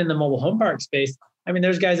estate, even in the mobile home park space. I mean,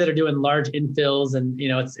 there's guys that are doing large infills and,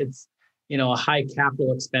 it's a high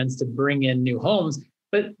capital expense to bring in new homes,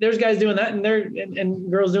 but there's guys doing that and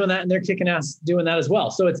and girls doing that, and they're kicking ass doing that as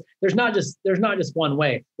well. So there's not just one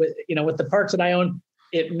way. With the parks that I own,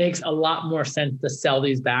 it makes a lot more sense to sell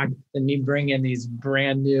these back than me bring in these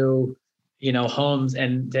brand new, homes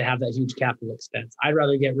and to have that huge capital expense. I'd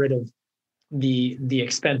rather get rid of the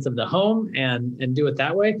expense of the home and do it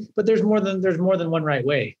that way. But there's more than one right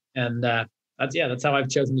way. And that's how I've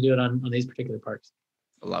chosen to do it on these particular parks.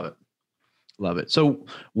 I love it. Love it. So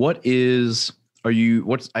what is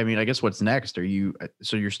I mean, I guess what's next?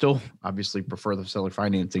 So you're still obviously prefer the seller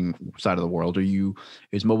financing side of the world.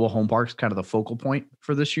 Is mobile home parks kind of the focal point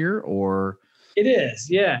for this year, or? It is.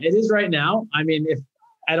 Yeah, it is right now. I mean,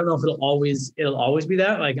 I don't know if it'll always be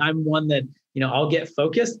that. Like I'm one that, I'll get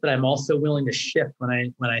focused, but I'm also willing to shift when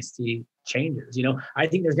I see changes. I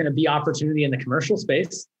think there's going to be opportunity in the commercial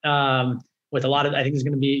space with I think there's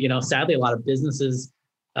going to be, sadly, a lot of businesses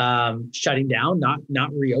shutting down, not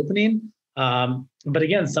reopening. But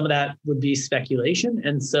again, some of that would be speculation.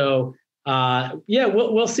 And so,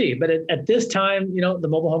 we'll see. But at this time, the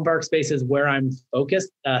mobile home park space is where I'm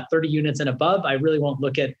focused, 30 units and above. I really won't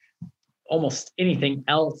look at almost anything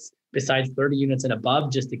else besides 30 units and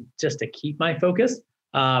above, just to keep my focus.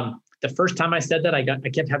 The first time I said that, I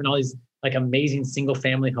kept having all these like amazing single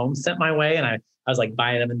family homes sent my way. And I was like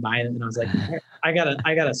buying them. And I was like, I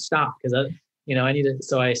gotta stop because I need to.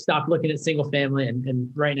 So I stopped looking at single family and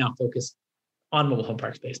right now focus on mobile home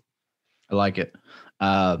park space. I like it.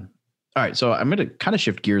 All right. So I'm going to kind of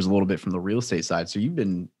shift gears a little bit from the real estate side. So you've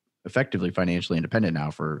been effectively financially independent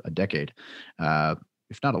now for a decade,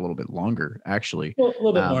 if not a little bit longer, actually. Well, a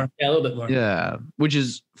little bit more. Yeah, a little bit more. Yeah, which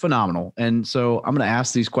is phenomenal. And so I'm going to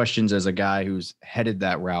ask these questions as a guy who's headed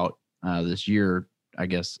that route this year, I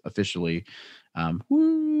guess, officially.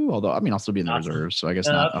 Although, I mean, I'll still be in the reserves, so I guess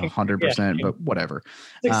not 100%, but whatever.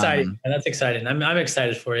 It's exciting. And that's exciting. I'm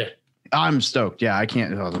excited for you. I'm stoked. Yeah, it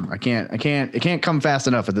can't come fast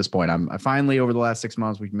enough at this point. I finally, over the last 6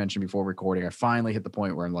 months, we mentioned before recording, I finally hit the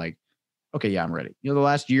point where I'm like, okay, yeah, I'm ready. The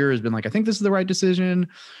last year has been like, I think this is the right decision.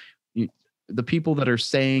 The people that are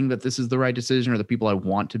saying that this is the right decision are the people I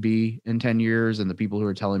want to be in 10 years. And the people who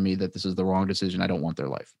are telling me that this is the wrong decision, I don't want their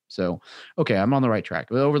life. So, okay, I'm on the right track.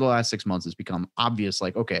 But over the last 6 months, it's become obvious,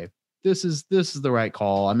 like, okay, this is the right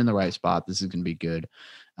call. I'm in the right spot. This is going to be good.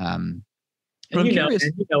 And you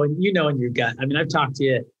know in your gut. I mean, I've talked to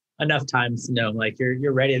you enough times to know like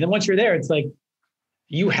you're ready. And then once you're there, it's like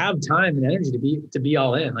you have time and energy to be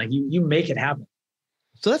all in. Like you make it happen.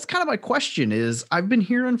 So that's kind of my question is I've been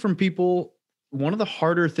hearing from people, one of the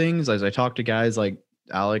harder things as I talk to guys like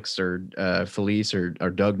Alex or Felice or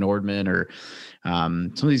Doug Nordman or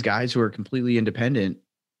some of these guys who are completely independent,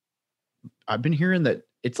 I've been hearing that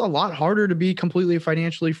it's a lot harder to be completely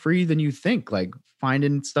financially free than you think, like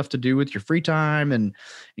finding stuff to do with your free time and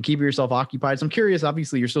keeping yourself occupied. So I'm curious,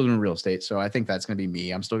 obviously you're still doing real estate. So I think that's going to be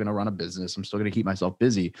me. I'm still going to run a business. I'm still going to keep myself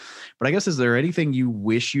busy. But I guess, is there anything you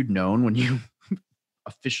wish you'd known when you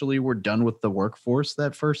officially were done with the workforce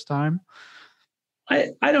that first time?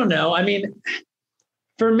 I don't know. I mean,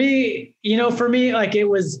 for me, like I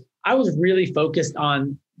was really focused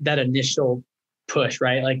on that initial push,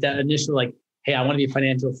 right? Like that initial, like, hey, I want to be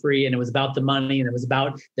financial free. And it was about the money and it was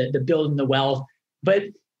about the building the wealth. But,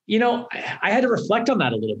 I had to reflect on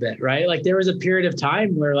that a little bit, right? Like there was a period of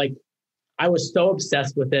time where like I was so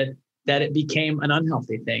obsessed with it that it became an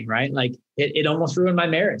unhealthy thing, right? Like it almost ruined my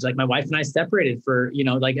marriage. Like my wife and I separated for,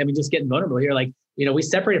 just getting vulnerable here. Like, we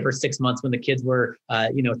separated for 6 months when the kids were,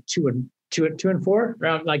 2 and 4,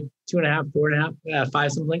 around like 2.5, 4.5,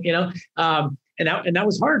 5, something, and that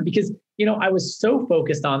was hard because, I was so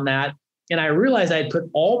focused on that. And I realized I had put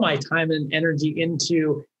all my time and energy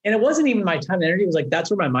into, and it wasn't even my time and energy. It was like, that's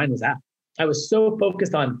where my mind was at. I was so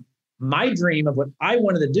focused on my dream of what I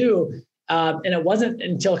wanted to do. And it wasn't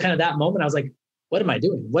until kind of that moment, I was like, what am I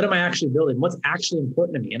doing? What am I actually building? What's actually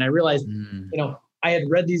important to me? And I realized, I had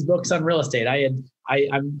read these books on real estate.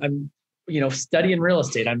 I'm studying real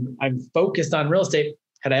estate. I'm focused on real estate.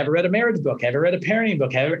 Had I ever read a marriage book? Have I read a parenting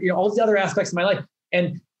book? Have I, all these other aspects of my life.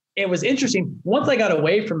 And it was interesting. Once I got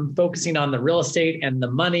away from focusing on the real estate and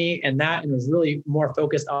the money and was really more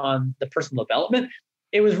focused on the personal development,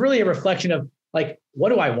 it was really a reflection of like, what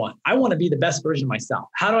do I want? I want to be the best version of myself.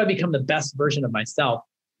 How do I become the best version of myself?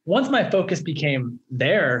 Once my focus became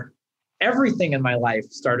there, everything in my life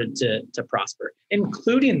started to prosper,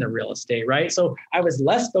 including the real estate, right? So I was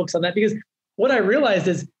less focused on that because what I realized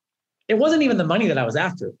is it wasn't even the money that I was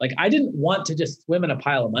after. Like I didn't want to just swim in a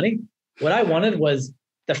pile of money. What I wanted was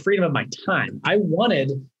the freedom of my time. I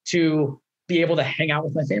wanted to be able to hang out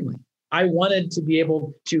with my family. I wanted to be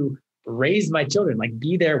able to raise my children, like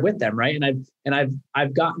be there with them, right? And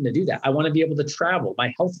I've gotten to do that. I want to be able to travel.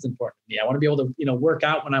 My health is important to me. I want to be able to, work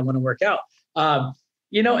out when I want to work out.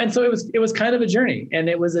 And so it was kind of a journey, and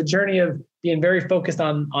it was a journey of being very focused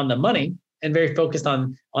on the money and very focused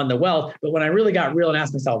on the wealth. But when I really got real and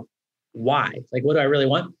asked myself, why? Like, what do I really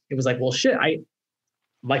want? It was like, well, shit,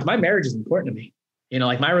 my marriage is important to me.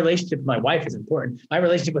 Like my relationship with my wife is important. My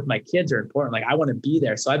relationship with my kids are important. Like I want to be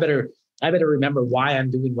there. So I better remember why I'm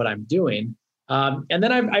doing what I'm doing. And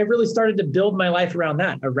then I really started to build my life around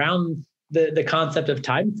that, around the concept of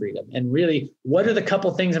time freedom and really what are the couple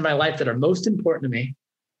things in my life that are most important to me.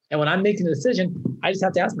 And when I'm making a decision, I just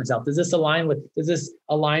have to ask myself, does this align with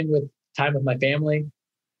time with my family,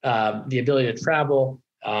 the ability to travel,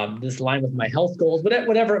 does this align with my health goals,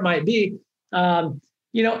 whatever it might be. And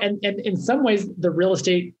in some ways the real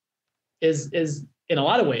estate is in a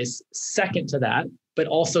lot of ways second to that, but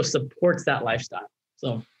also supports that lifestyle.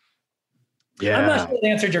 So yeah, I'm not sure it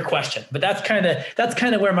answered your question, but that's kind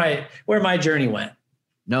of where my journey went.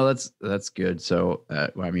 No, that's good. So,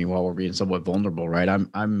 I mean, while we're being somewhat vulnerable, right?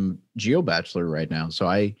 I'm geo bachelor right now. So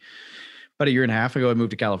about a year and a half ago, I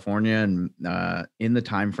moved to California, and in the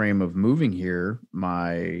time frame of moving here,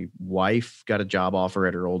 my wife got a job offer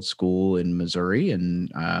at her old school in Missouri,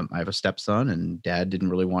 and I have a stepson, and Dad didn't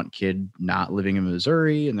really want kid not living in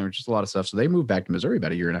Missouri, and there was just a lot of stuff. So they moved back to Missouri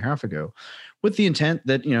about a year and a half ago, with the intent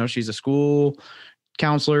that she's a school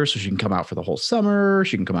counselor, so she can come out for the whole summer.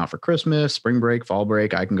 She can come out for Christmas, spring break, fall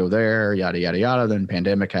break. I can go there, yada, yada, yada. Then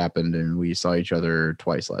pandemic happened and we saw each other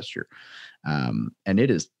twice last year. And it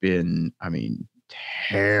has been,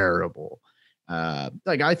 terrible.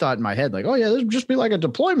 Like I thought in my head, like, oh yeah, this would just be like a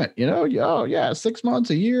deployment, oh yeah, 6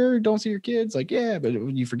 months, a year, don't see your kids. Like, yeah, but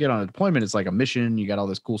when you forget on a deployment, it's like a mission. You got all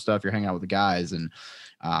this cool stuff. You're hanging out with the guys. And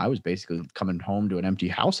I was basically coming home to an empty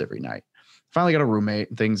house every night. Finally got a roommate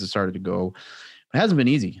and things have started to go. It hasn't been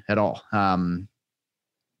easy at all. And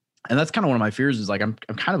that's kind of one of my fears is like, I'm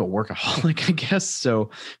kind of a workaholic, I guess. So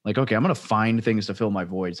like, okay, I'm going to find things to fill my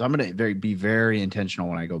void. So I'm going to be very intentional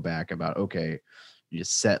when I go back about, okay, you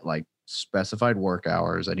just set like specified work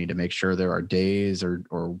hours. I need to make sure there are days or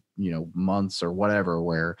months or whatever,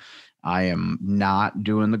 where I am not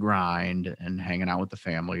doing the grind and hanging out with the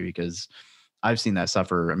family, because I've seen that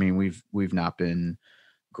suffer. I mean, we've not been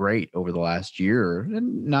great over the last year,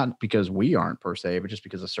 and not because we aren't per se, but just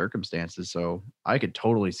because of circumstances. So I could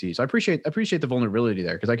totally see. So I appreciate the vulnerability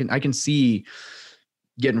there, because I can see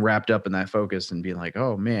getting wrapped up in that focus and being like,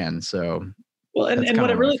 oh man. So well, and what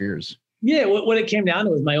it really fears. Yeah, what it came down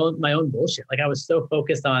to was my own bullshit. Like I was so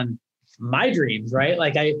focused on my dreams, right?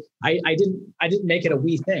 Like I didn't make it a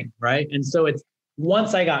we thing, right? And so it's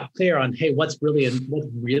once I got clear on, hey, what's really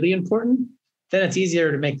important, then it's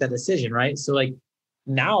easier to make that decision, right? So like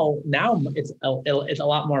now it's a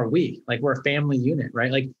lot more we. Like we're a family unit,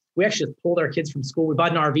 right? Like we actually just pulled our kids from school. We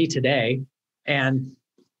bought an RV today, and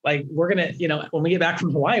like we're gonna, when we get back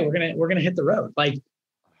from Hawaii, we're gonna hit the road, like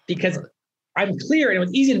because I'm clear, and it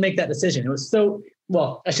was easy to make that decision. It was so,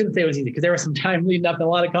 well, I shouldn't say it was easy, because there was some time leading up and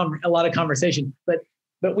a lot of conversation,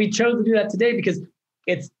 but we chose to do that today because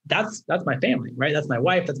that's my family, right? That's my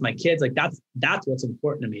wife, that's my kids. Like that's what's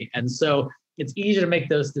important to me. And so it's easier to make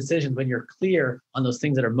those decisions when you're clear on those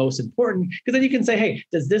things that are most important, because then you can say, hey,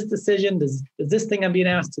 does this decision, does this thing I'm being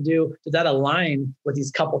asked to do, does that align with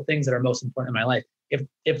these couple things that are most important in my life?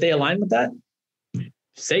 If they align with that,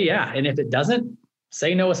 say yeah. And if it doesn't,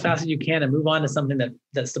 say no as fast as you can and move on to something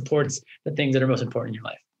that supports the things that are most important in your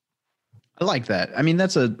life. I like that. I mean,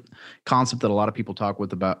 that's a concept that a lot of people talk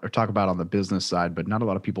about on the business side, but not a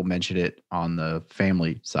lot of people mention it on the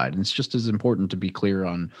family side. And it's just as important to be clear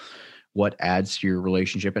on what adds to your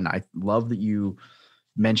relationship. And I love that you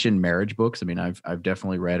mentioned marriage books. I mean, I've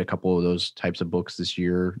definitely read a couple of those types of books this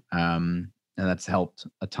year. And that's helped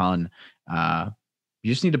a ton.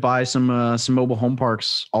 You just need to buy some mobile home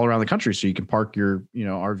parks all around the country so you can park your,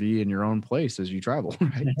 RV in your own place as you travel.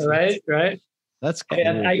 Right. Right. That's cool.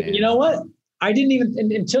 And you know what? I didn't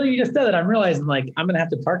even, until you just said it, I'm realizing like, I'm going to have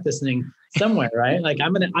to park this thing somewhere, right? Like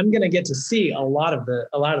I'm going to get to see a lot of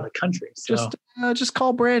the country. So just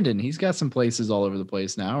call Brandon. He's got some places all over the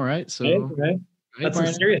place now. Right. So right. That's some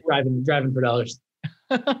serious driving for dollars.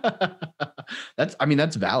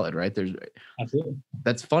 That's valid, right? Absolutely.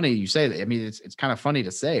 That's funny you say that. I mean, it's kind of funny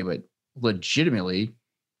to say, but legitimately,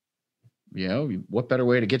 what better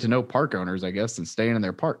way to get to know park owners, I guess, than staying in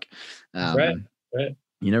their park. Right.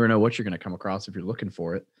 You never know what you're going to come across if you're looking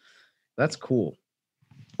for it. That's cool.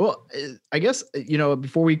 Well, I guess,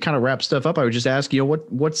 before we kind of wrap stuff up, I would just ask,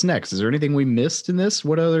 what's next? Is there anything we missed in this?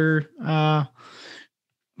 What other,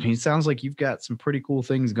 it sounds like you've got some pretty cool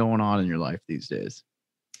things going on in your life these days.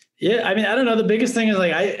 Yeah. I mean, I don't know. The biggest thing is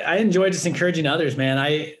like, I enjoy just encouraging others, man.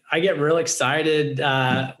 I get real excited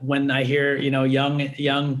when I hear,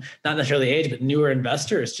 young, not necessarily age, but newer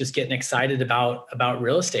investors just getting excited about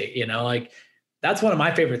real estate. Like that's one of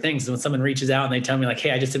my favorite things is when someone reaches out and they tell me like, hey,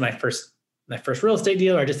 I just did my first real estate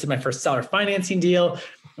deal, or I just did my first seller financing deal,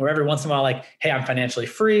 or every once in a while, like, hey, I'm financially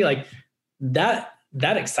free. Like that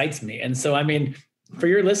excites me. And so, I mean, for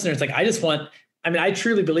your listeners, like I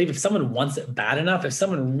truly believe if someone wants it bad enough, if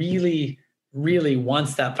someone really, really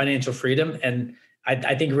wants that financial freedom and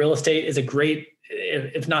I think real estate is a great,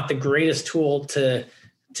 if not the greatest tool to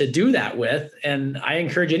do that with. And I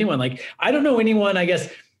encourage anyone, like, I don't know anyone, I guess,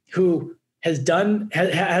 who has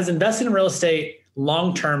invested in real estate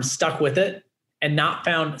long-term, stuck with it, and not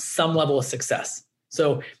found some level of success.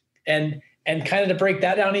 So, and kind of to break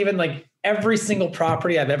that down, even like every single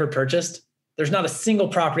property I've ever purchased, there's not a single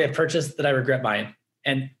property I've purchased that I regret buying.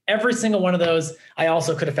 And every single one of those, I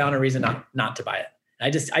also could have found a reason not to buy it. I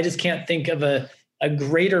just can't think of a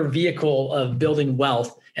greater vehicle of building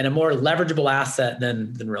wealth and a more leverageable asset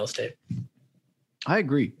than real estate. I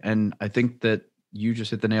agree. And I think that you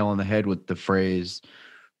just hit the nail on the head with the phrase,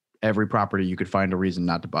 every property you could find a reason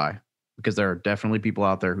not to buy, because there are definitely people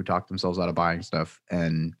out there who talk themselves out of buying stuff.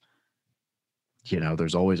 And,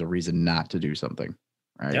 there's always a reason not to do something,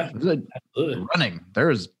 right? Yeah, absolutely. Running.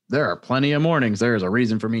 There are plenty of mornings. There is a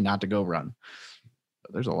reason for me not to go run.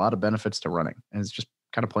 But there's a lot of benefits to running, and it's just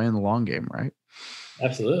kind of playing the long game, right?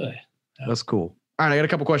 Absolutely. Yeah. That's cool. All right, I got a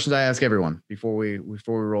couple questions I ask everyone before we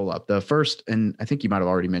roll up. The first, and I think you might have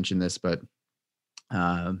already mentioned this, but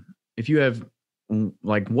if you have,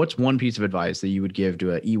 like, what's one piece of advice that you would give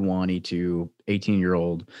to an E1, E2,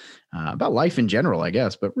 18-year-old about life in general, I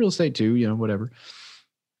guess, but real estate too, whatever.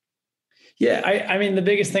 Yeah, I mean, the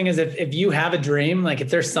biggest thing is if you have a dream, like if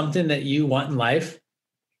there's something that you want in life,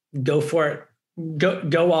 go for it.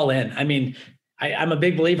 Go all in. I mean, I'm a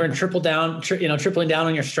big believer in tripling down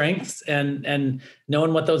on your strengths and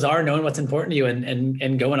knowing what those are, knowing what's important to you,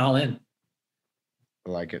 and going all in. I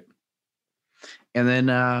like it. And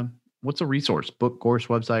then what's a resource, book, course,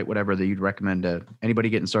 website, whatever that you'd recommend to anybody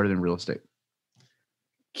getting started in real estate?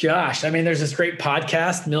 Gosh, I mean, there's this great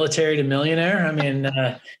podcast, Military to Millionaire. I mean,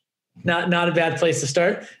 not a bad place to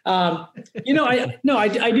start. I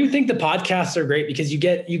do think the podcasts are great because you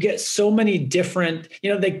get so many different,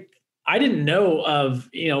 I didn't know of,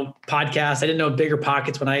 podcasts. I didn't know Bigger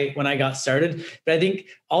Pockets when I got started, but I think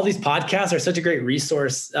all these podcasts are such a great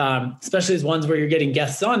resource, especially as ones where you're getting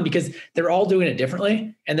guests on, because they're all doing it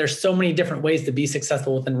differently. And there's so many different ways to be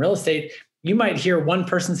successful within real estate. You might hear one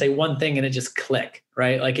person say one thing and it just click,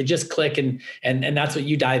 right? Like it just click and that's what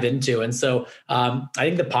you dive into. And so I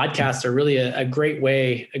think the podcasts are really a great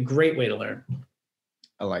way to learn.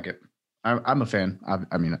 I like it. I'm a fan.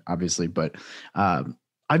 I mean, obviously, but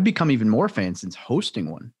I've become even more fan since hosting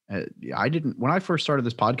one. When I first started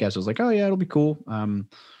this podcast, I was like, oh yeah, it'll be cool.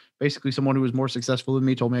 Basically someone who was more successful than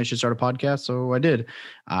me told me I should start a podcast. So I did.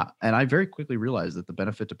 And I very quickly realized that the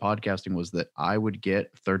benefit to podcasting was that I would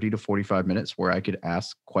get 30 to 45 minutes where I could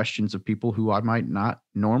ask questions of people who I might not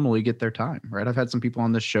normally get their time, right? I've had some people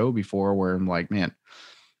on this show before where I'm like, man,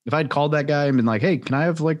 if I'd called that guy and been like, hey, can I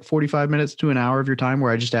have like 45 minutes to an hour of your time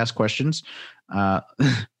where I just ask questions?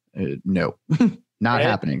 No. Not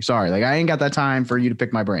happening. Sorry. Like I ain't got that time for you to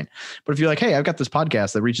pick my brain. But if you're like, hey, I've got this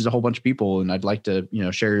podcast that reaches a whole bunch of people and I'd like to,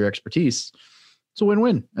 share your expertise, it's a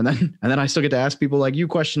win-win. And then I still get to ask people like you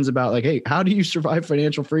questions about like, hey, how do you survive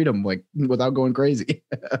financial freedom? Like without going crazy?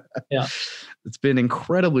 Yeah. It's been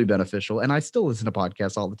incredibly beneficial. And I still listen to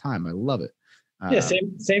podcasts all the time. I love it. Yeah.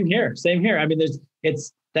 Same here. I mean,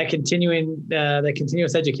 it's that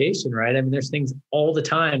continuous education, right? I mean, there's things all the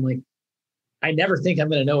time. Like, I never think I'm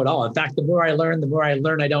going to know it all. In fact, the more I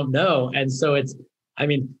learn I don't know. And so I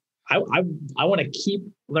want to keep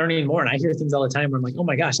learning more. And I hear things all the time where I'm like, oh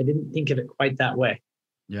my gosh, I didn't think of it quite that way.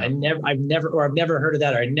 Yeah. I've never heard of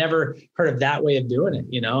that, or I never heard of that way of doing it,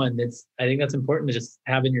 and I think that's important to just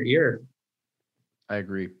have in your ear. I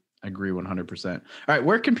agree 100%. All right.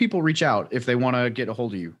 Where can people reach out if they want to get a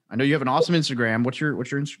hold of you? I know you have an awesome Instagram. What's your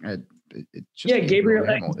Instagram? It's just Gabriel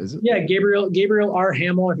Hamel, is it? Yeah, Gabriel R.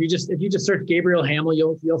 Hamel. If you just search Gabriel Hamel,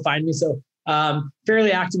 you'll find me. So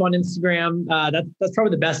fairly active on Instagram. That's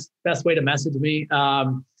probably the best way to message me.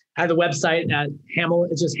 I have the website at Hamel.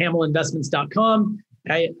 It's just hamelinvestments.com.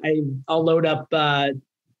 I'll load up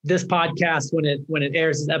this podcast when it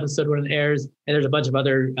airs, this episode when it airs, and there's a bunch of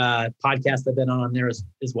other podcasts I've been on there as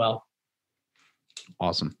well.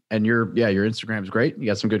 Awesome. And your Instagram is great. You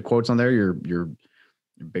got some good quotes on there. You're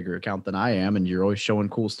bigger account than I am, and you're always showing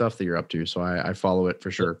cool stuff that you're up to. So I follow it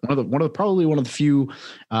for sure. Probably one of the few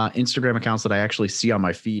Instagram accounts that I actually see on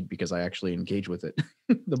my feed because I actually engage with it.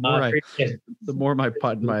 The more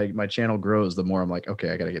my channel grows, the more I'm like,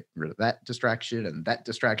 okay, I got to get rid of that distraction and that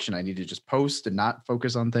distraction. I need to just post and not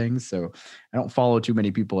focus on things. So I don't follow too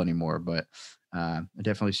many people anymore, but I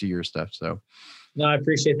definitely see your stuff. So no, I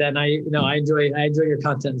appreciate that. And I enjoy your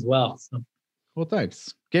content as well. So. Well,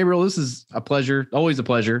 thanks, Gabriel. This is a pleasure. Always a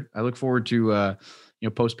pleasure. I look forward to,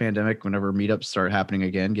 post-pandemic, whenever meetups start happening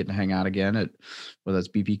again, getting to hang out again at whether it's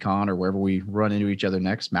BP Con or wherever we run into each other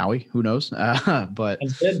next, Maui, who knows? But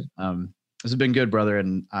This has been good, brother.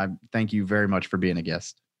 And I thank you very much for being a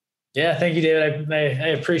guest. Yeah, thank you, David. I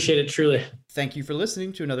appreciate it truly. Thank you for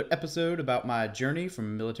listening to another episode about my journey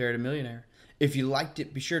from military to millionaire. If you liked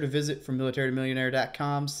it, be sure to visit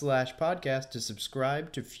FromMilitaryToMillionaire.com/podcast to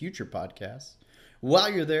subscribe to future podcasts.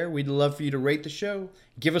 While you're there, we'd love for you to rate the show,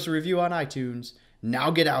 give us a review on iTunes.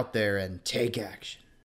 Now get out there and take action.